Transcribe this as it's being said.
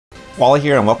Wally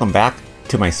here, and welcome back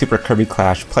to my Super Kirby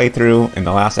Clash playthrough. In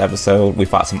the last episode, we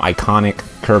fought some iconic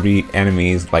Kirby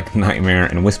enemies like Nightmare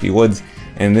and Wispy Woods.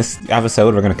 In this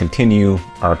episode, we're going to continue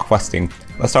our questing.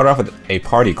 Let's start off with a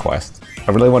party quest.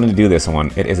 I really wanted to do this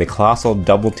one. It is a colossal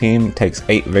double team, takes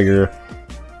 8 vigor.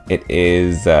 It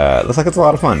is, looks like it's a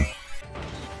lot of fun.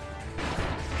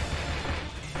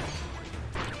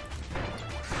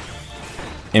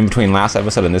 In between last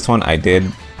episode and this one, I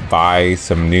did buy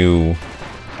some new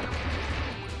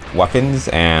weapons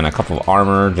and a couple of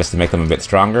armor just to make them a bit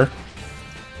stronger.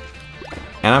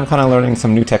 And I'm kind of learning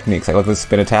some new techniques. Like, look at this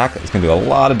spin attack. It's going to do a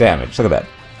lot of damage. Look at that.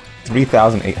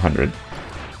 3,800.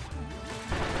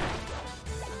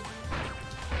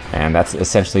 And that's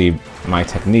essentially my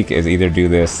technique, is either do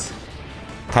this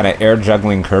kind of air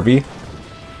juggling Kirby.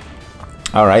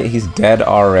 Alright, he's dead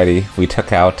already. We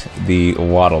took out the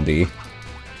Waddle Dee.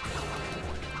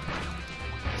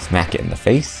 Smack it in the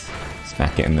face.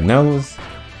 Smack it in the nose.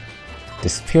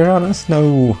 Disappear on us?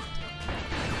 No.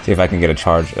 See if I can get a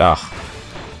charge. Ugh.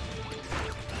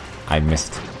 I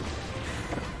missed.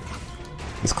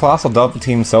 This colossal double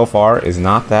team so far is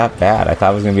not that bad. I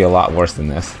thought it was going to be a lot worse than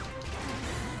this.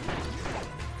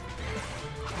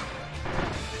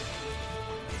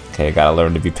 Okay, gotta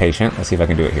learn to be patient. Let's see if I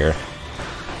can do it here.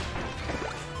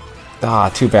 Ah,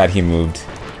 too bad he moved.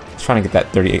 I was trying to get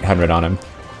that 3,800 on him.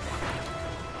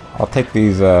 I'll take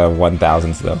these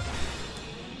 1,000s though.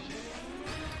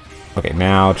 Okay,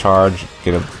 now charge.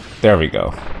 Get a. There we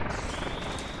go.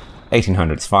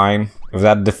 1,800's fine. Was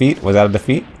that a defeat? Was that a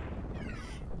defeat?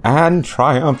 And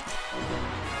triumph!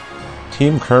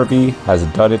 Team Kirby has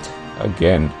done it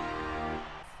again.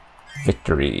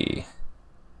 Victory.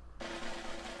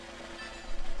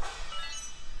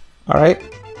 Alright.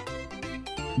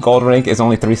 Gold rank is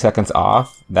only 3 seconds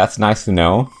off. That's nice to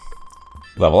know.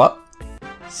 Level up.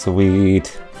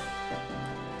 Sweet.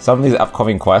 Some of these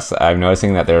upcoming quests, I'm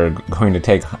noticing that they're going to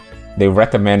take... They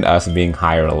recommend us being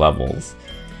higher levels.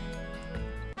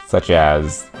 Such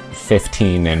as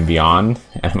 15 and beyond.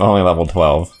 And I'm only level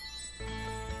 12.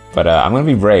 But I'm going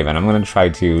to be brave, and I'm going to try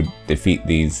to defeat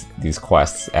these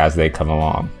quests as they come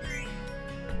along.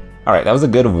 Alright, that was a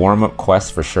good warm-up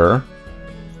quest for sure.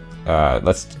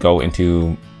 Let's go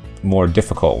into more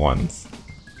difficult ones.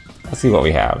 Let's see what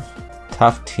we have.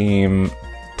 Tough team,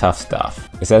 tough stuff.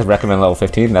 It says recommend level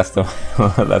 15. That's the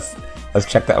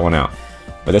let's check that one out.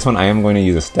 But this one I am going to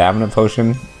use a stamina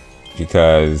potion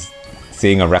because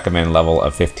seeing a recommend level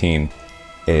of 15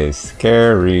 is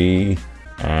scary.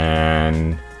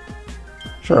 And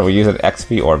sure, we use an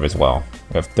XP orb as well.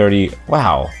 We have 30.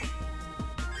 Wow.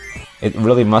 It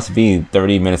really must be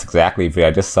 30 minutes exactly, but I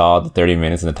just saw the 30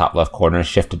 minutes in the top left corner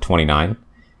shift to 29.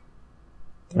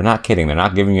 They're not kidding. They're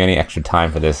not giving you any extra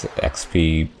time for this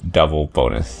XP double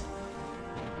bonus.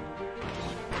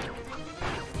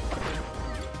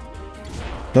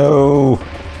 No!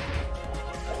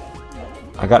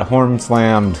 I got horn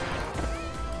slammed.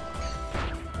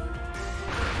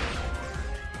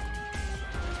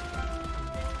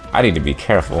 I need to be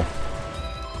careful.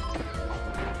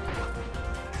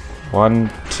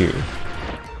 1, 2.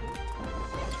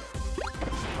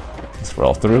 Let's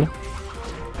roll through.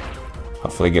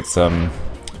 Hopefully get some...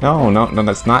 No,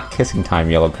 that's not kissing time,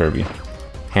 Yellow Kirby.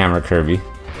 Hammer Kirby.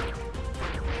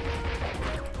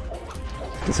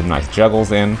 Get some nice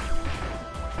juggles in.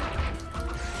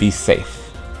 Be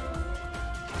safe.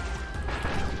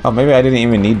 Oh, maybe I didn't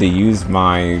even need to use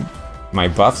my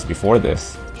buffs before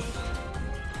this.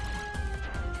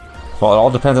 Well, it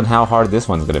all depends on how hard this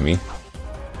one's gonna be.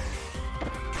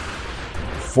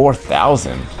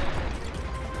 4,000.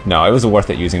 No, it was worth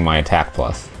it using my attack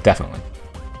plus. Definitely.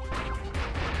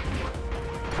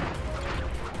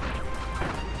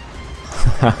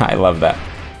 I love that.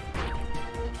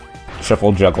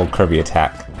 Triple juggle Kirby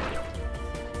attack.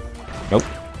 Nope.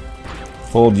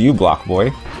 Fooled you, block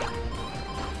boy.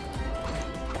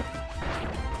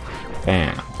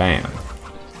 Bam, bam.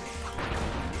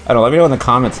 I don't know, let me know in the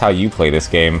comments how you play this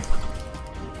game.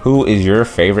 Who is your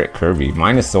favorite Kirby?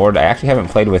 Mine is Sword. I actually haven't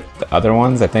played with the other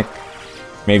ones. I think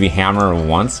maybe Hammer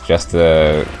once, just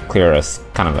to clear a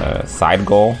kind of a side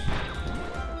goal.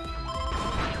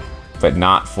 But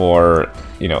not for,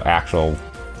 you know, actual...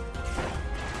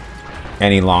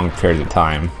 any long period of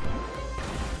time.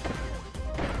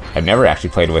 I've never actually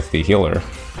played with the healer.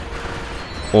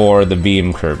 Or the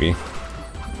beam Kirby.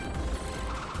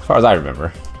 As far as I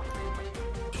remember.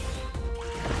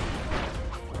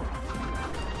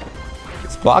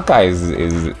 Block guy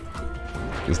is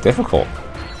difficult.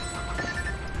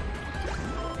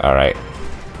 Alright.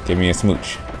 Give me a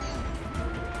smooch.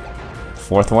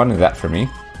 Fourth one, is that for me?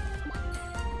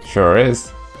 Sure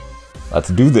is. Let's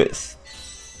do this.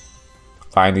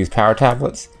 Find these power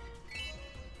tablets.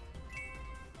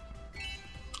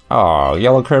 Oh,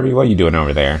 Yellow Kirby, what are you doing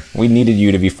over there? We needed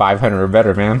you to be 500 or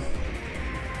better, man.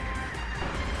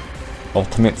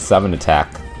 Ultimate summon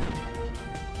attack.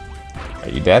 Are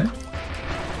you dead?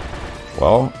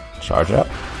 Well, charge up,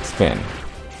 spin.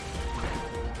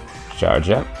 Charge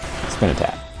up, spin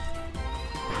attack.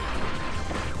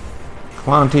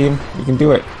 Come on, team, you can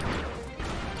do it.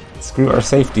 Screw our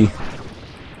safety.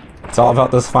 It's all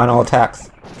about those final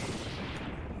attacks.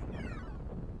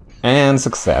 And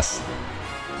success.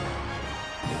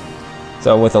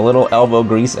 So with a little elbow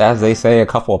grease, as they say, a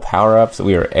couple of power-ups,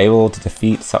 we were able to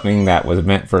defeat something that was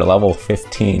meant for level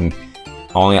 15,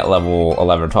 only at level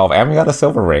 11 or 12, and we got a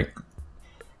silver rank.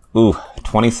 Ooh,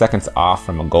 20 seconds off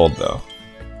from a gold though.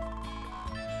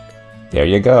 There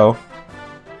you go.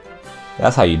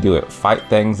 That's how you do it. Fight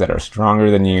things that are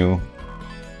stronger than you,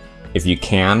 if you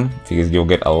can, because you'll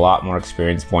get a lot more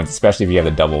experience points, especially if you have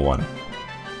the double one.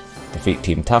 Defeat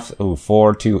Team Tufts. Ooh,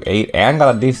 4, 2, 8, and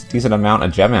got a decent amount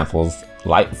of gem apples,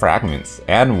 light fragments,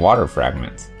 and water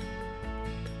fragments.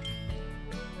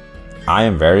 I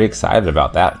am very excited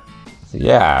about that. So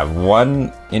yeah,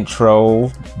 one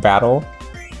intro battle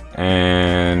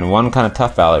and one kind of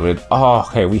tough battle with, oh,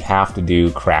 okay, we have to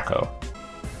do Krakow.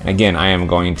 And again, I am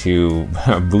going to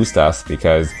boost us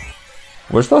because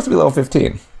we're supposed to be level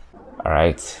 15. All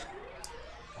right,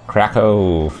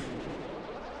 Krakow.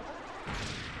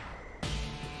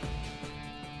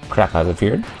 Krakow has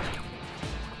appeared.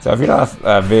 So if you're not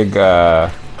a big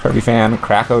Kirby fan,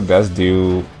 Krakow does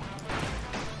do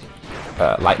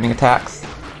lightning attacks.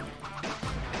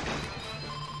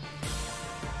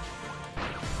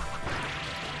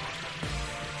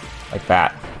 Like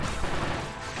that.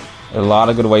 A lot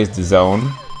of good ways to zone.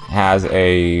 Has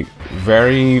a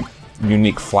very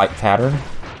unique flight pattern.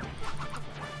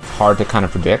 It's hard to kind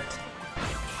of predict.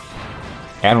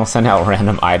 And will send out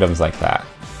random items like that.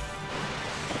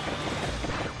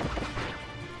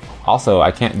 Also,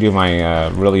 I can't do my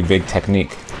really big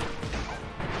technique.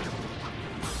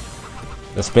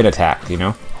 The spin attack, you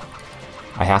know?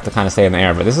 I have to kind of stay in the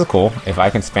air, but this is cool. If I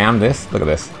can spam this, look at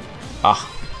this. Ah.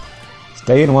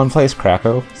 Stay in one place,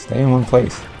 Krakow. Stay in one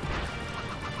place.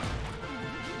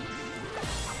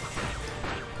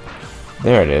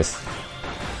 There it is.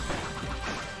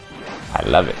 I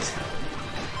love it.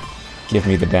 Give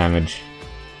me the damage.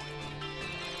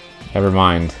 Never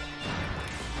mind.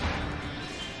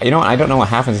 You know what? I don't know what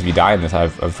happens if you die in this. I'm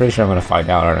pretty sure I'm going to find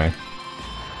out, aren't I?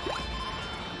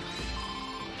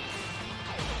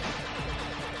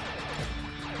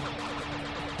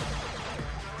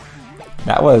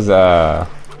 That was, I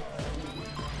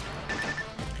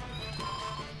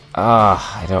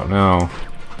don't know.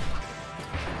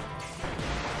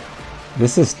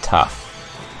 This is tough.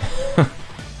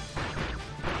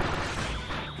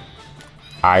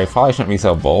 I probably shouldn't be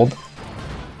so bold.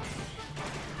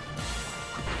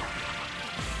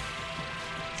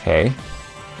 Okay.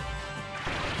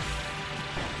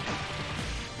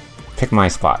 Pick my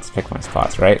spots,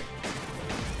 right?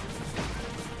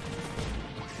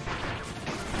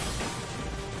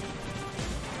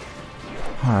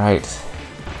 Alright.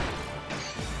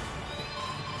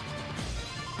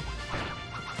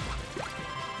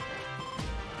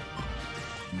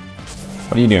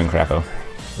 What are you doing, Krakow?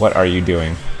 What are you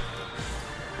doing?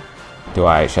 Should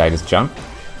I just jump?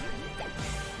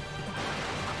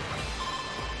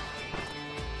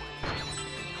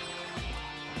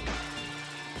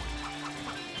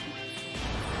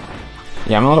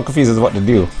 Yeah, I'm a little confused as to what to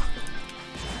do.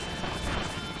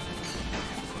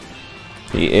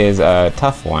 He is a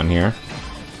tough one here.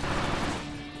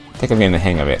 I think I'm getting the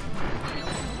hang of it.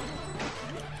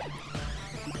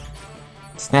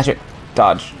 Snatch it!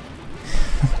 Dodge!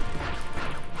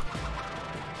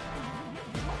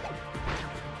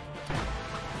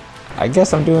 I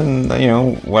guess I'm doing, you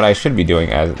know, what I should be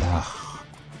doing as...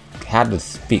 had to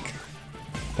speak.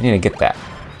 I need to get that.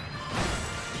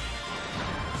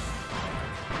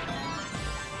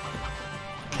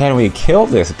 Can we kill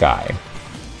this guy?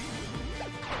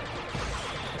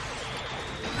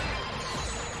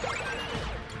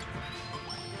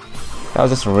 That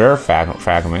was just a rare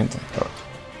fragment.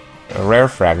 A rare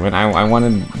fragment. I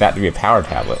wanted that to be a power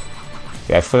tablet.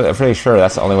 Yeah, I'm pretty sure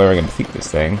that's the only way we're going to defeat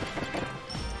this thing.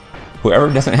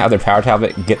 Whoever doesn't have their power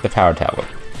tablet, get the power tablet.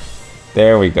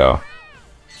 There we go.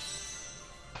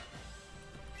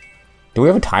 Do we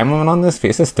have a time limit on this?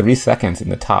 It says 3 seconds in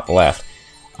the top left.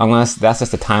 Unless that's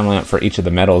just a time limit for each of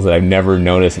the medals that I've never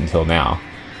noticed until now.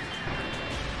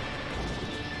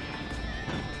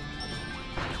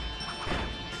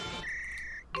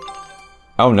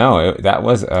 Oh no, that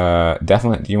was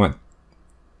definitely. Do you want?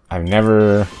 I've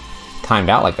never timed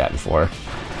out like that before.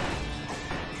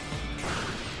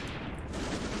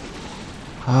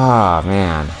 Ah,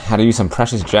 man. Had to use some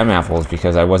precious gem apples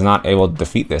because I was not able to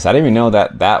defeat this. I didn't even know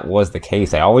that that was the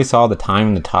case. I always saw the time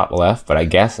in the top left, but I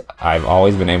guess I've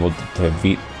always been able to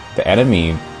beat the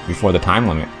enemy before the time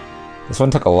limit. This one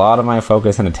took a lot of my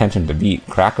focus and attention to beat.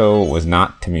 Krakow was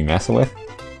not to be messed with.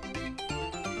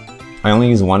 I only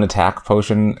used one attack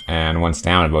potion and one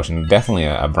stamina potion. Definitely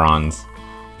a bronze.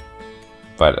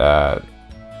 But,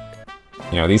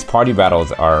 you know, these party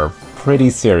battles are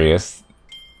pretty serious.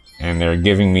 And they're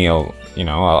giving me a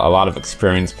lot of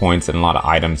experience points and a lot of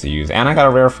items to use. And I got a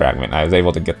rare fragment. I was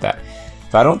able to get that.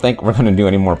 So I don't think we're going to do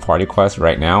any more party quests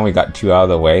right now. We got 2 out of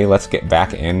the way. Let's get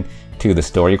back into the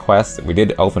story quests. We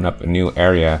did open up a new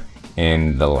area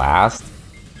in the last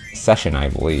session, I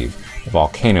believe. The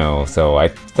volcano. So I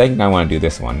think I want to do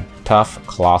this one. Tough,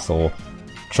 colossal,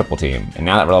 triple team. And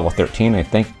now that we're level 13, I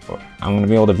think I'm going to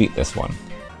be able to beat this one.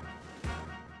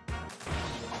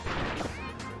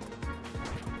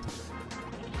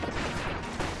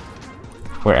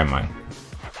 Where am I?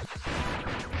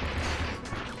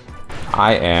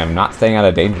 I am not staying out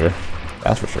of danger,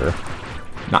 that's for sure.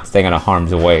 Not staying out of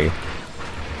harm's way.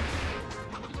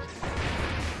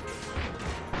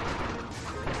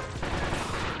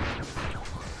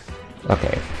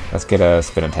 Okay, let's get a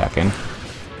spin attack in.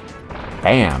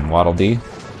 Bam, Waddle Dee.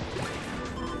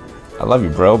 I love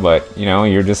you, bro, but, you know,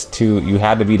 you're just you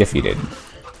had to be defeated.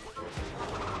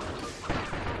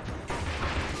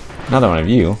 Another one of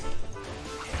you.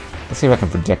 Let's see if I can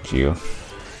protect you.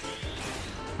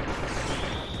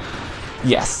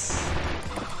 Yes!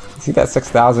 See that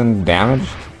 6,000 damage?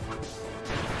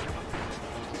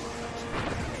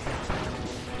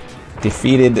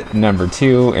 Defeated number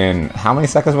 2 in how many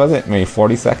seconds was it? Maybe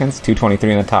 40 seconds?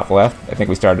 223 in the top left. I think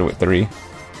we started with 3.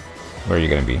 Where are you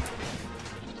gonna be?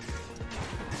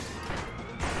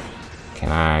 Can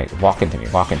I walk into me?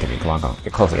 Walk into me. Come on, come on.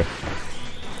 Get closer.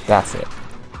 That's it.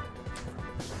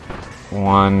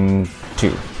 1,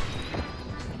 2.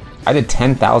 I did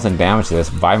 10,000 damage to this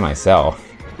by myself.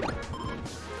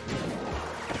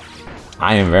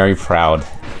 I am very proud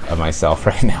of myself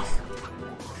right now.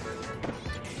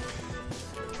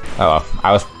 Oh,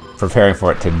 I was preparing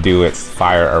for it to do its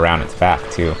fire around its back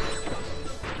too.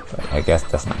 But I guess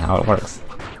that's not how it works.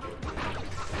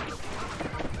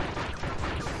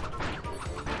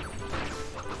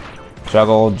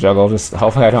 Juggle, juggle, just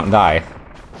hopefully I don't die.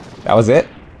 That was it?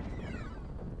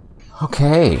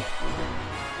 Okay.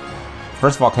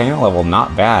 First volcano level,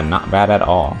 not bad at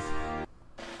all.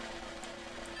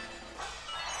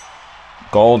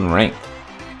 Gold rank.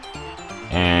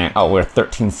 And, oh, we're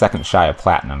 13 seconds shy of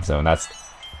platinum, so that's...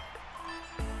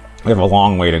 We have a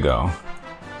long way to go.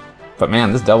 But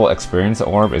man, this double experience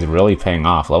orb is really paying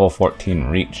off. Level 14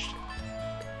 reached.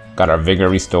 Got our vigor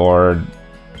restored.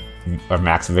 Our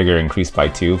max vigor increased by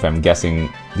 2. I'm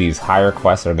guessing these higher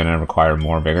quests are going to require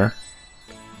more vigor.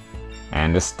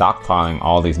 And just stockpiling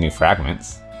all these new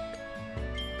fragments.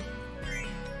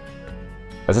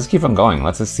 Let's just keep on going.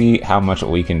 Let's just see how much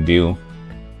we can do.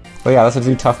 But yeah, let's just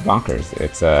do tough bonkers.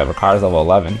 It's requires level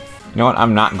 11. You know what?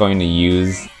 I'm not going to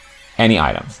use any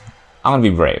items. I'm gonna be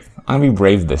brave. I'm gonna be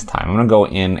brave this time. I'm gonna go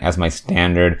in as my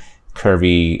standard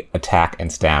Kirby attack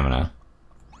and stamina.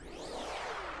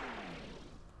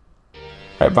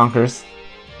 Right, bonkers?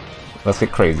 Let's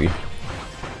get crazy.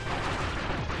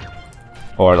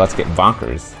 Or let's get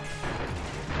bonkers.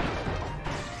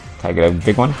 Can I get a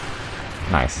big one?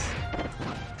 Nice.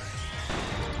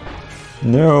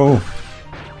 No!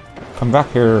 Come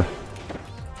back here.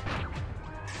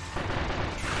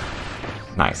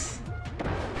 Nice.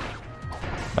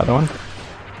 Another one?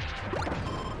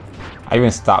 I even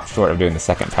stopped short of doing the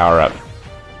second power up.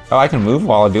 Oh, I can move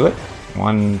while I do it?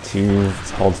 1, 2,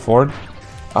 hold forward.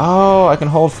 Oh, I can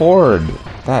hold forward.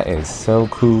 That is so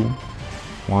cool.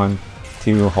 1,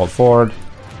 2, hold forward.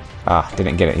 Ah,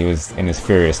 didn't get it. He was in his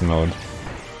furious mode.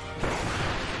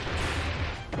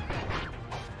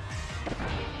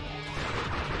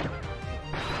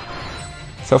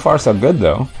 So far, so good,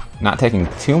 though. Not taking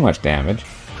too much damage.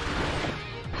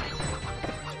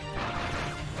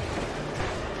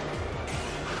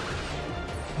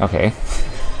 Okay.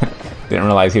 Didn't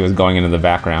realize he was going into the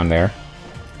background there.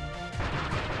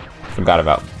 Forgot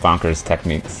about Bonker's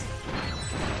techniques.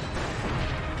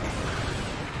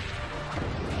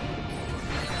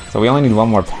 So we only need one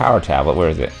more power tablet. Where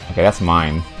is it? Okay, that's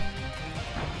mine.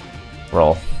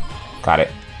 Roll. Got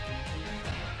it.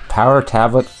 Power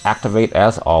tablet activate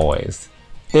as always.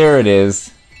 There it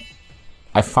is.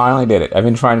 I finally did it. I've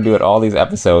been trying to do it all these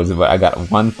episodes, but I got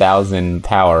 1,000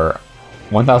 power,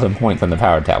 1,000 points on the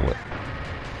power tablet.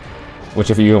 Which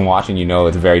if you've been watching, you know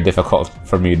it's very difficult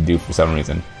for me to do for some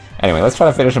reason. Anyway, let's try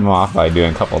to finish him off by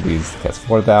doing a couple of these. That's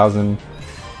 4,000.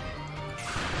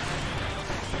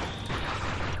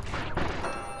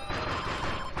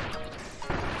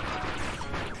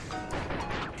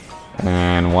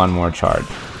 And one more charge.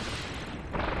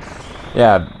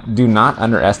 Yeah, do not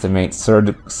underestimate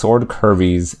Sword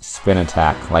Kirby's spin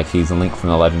attack like he's Link from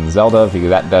The Legend of Zelda, because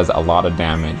that does a lot of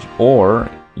damage. Or,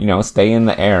 you know, stay in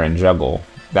the air and juggle.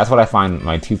 That's what I find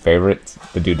my two favorites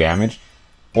to do damage.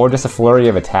 Or just a flurry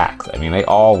of attacks. I mean, they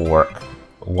all work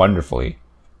wonderfully.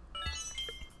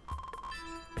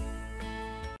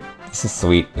 This is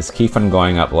sweet. Just keep on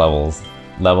going up levels.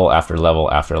 Level after level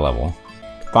after level.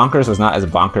 Bonkers was not as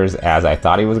bonkers as I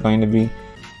thought he was going to be.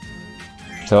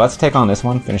 So let's take on this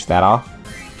one, finish that off.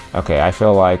 Okay, I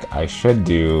feel like I should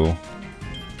do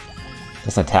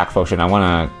this attack potion. I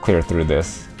want to clear through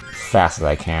this as fast as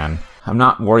I can. I'm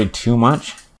not worried too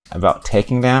much about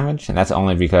taking damage, and that's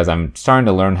only because I'm starting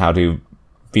to learn how to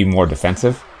be more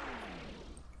defensive.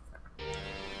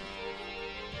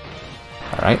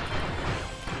 Alright.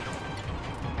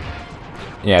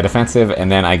 Yeah, defensive, and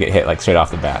then I get hit like straight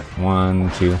off the bat. 1,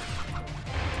 2.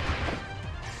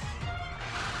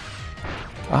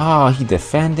 Oh, he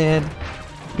defended.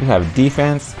 You have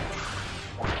defense.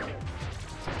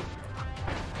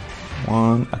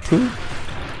 1, 2.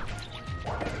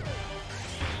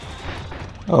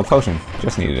 Oh, potion.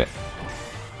 Just needed it.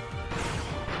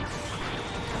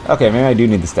 Okay, maybe I do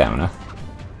need the stamina.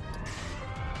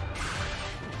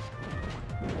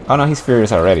 Oh no, he's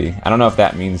furious already. I don't know if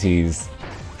that means he's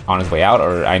on his way out,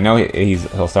 or I know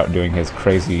he'll start doing his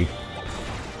crazy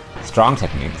strong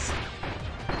techniques.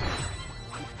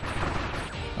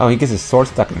 Oh, he gets his sword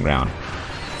stuck in the ground.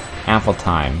 Ample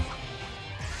time.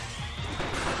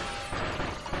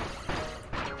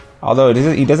 Although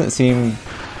he doesn't seem...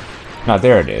 No,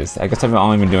 there it is. I guess I've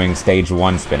only been doing stage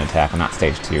 1 spin attack and not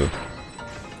stage 2. I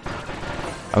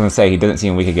was gonna say, he doesn't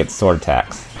seem weak against sword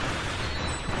attacks.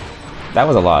 That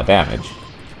was a lot of damage.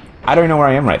 I don't even know where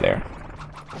I am right there.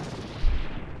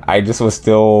 I just was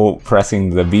still pressing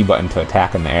the B button to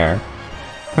attack in the air.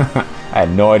 I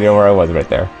had no idea where I was right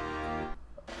there.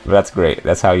 But that's great.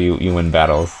 That's how you win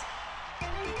battles.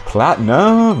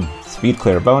 Platinum! Speed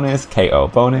clear bonus, KO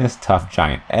bonus, tough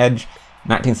giant edge.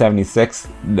 1976,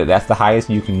 that's the highest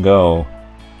you can go.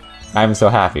 I'm so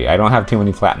happy. I don't have too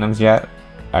many platinums yet.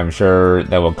 I'm sure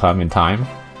that will come in time,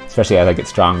 especially as I get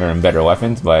stronger and better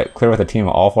weapons, but clear with a team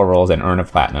of all 4 rolls and earn a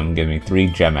platinum, give me 3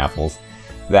 gem apples.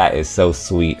 That is so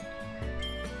sweet.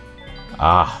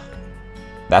 Ah,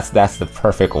 that's the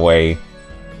perfect way.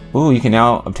 Ooh, you can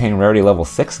now obtain rarity level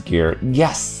 6 gear.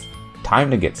 Yes! Time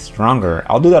to get stronger.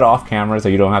 I'll do that off camera so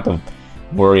you don't have to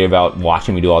worry about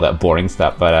watching me do all that boring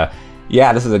stuff, but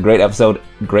yeah, this is a great episode.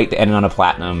 Great to end on a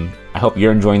platinum. I hope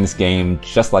you're enjoying this game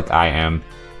just like I am.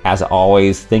 As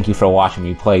always, thank you for watching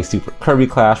me play Super Kirby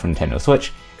Clash for Nintendo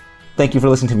Switch. Thank you for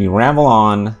listening to me ramble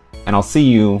on, and I'll see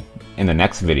you in the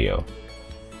next video.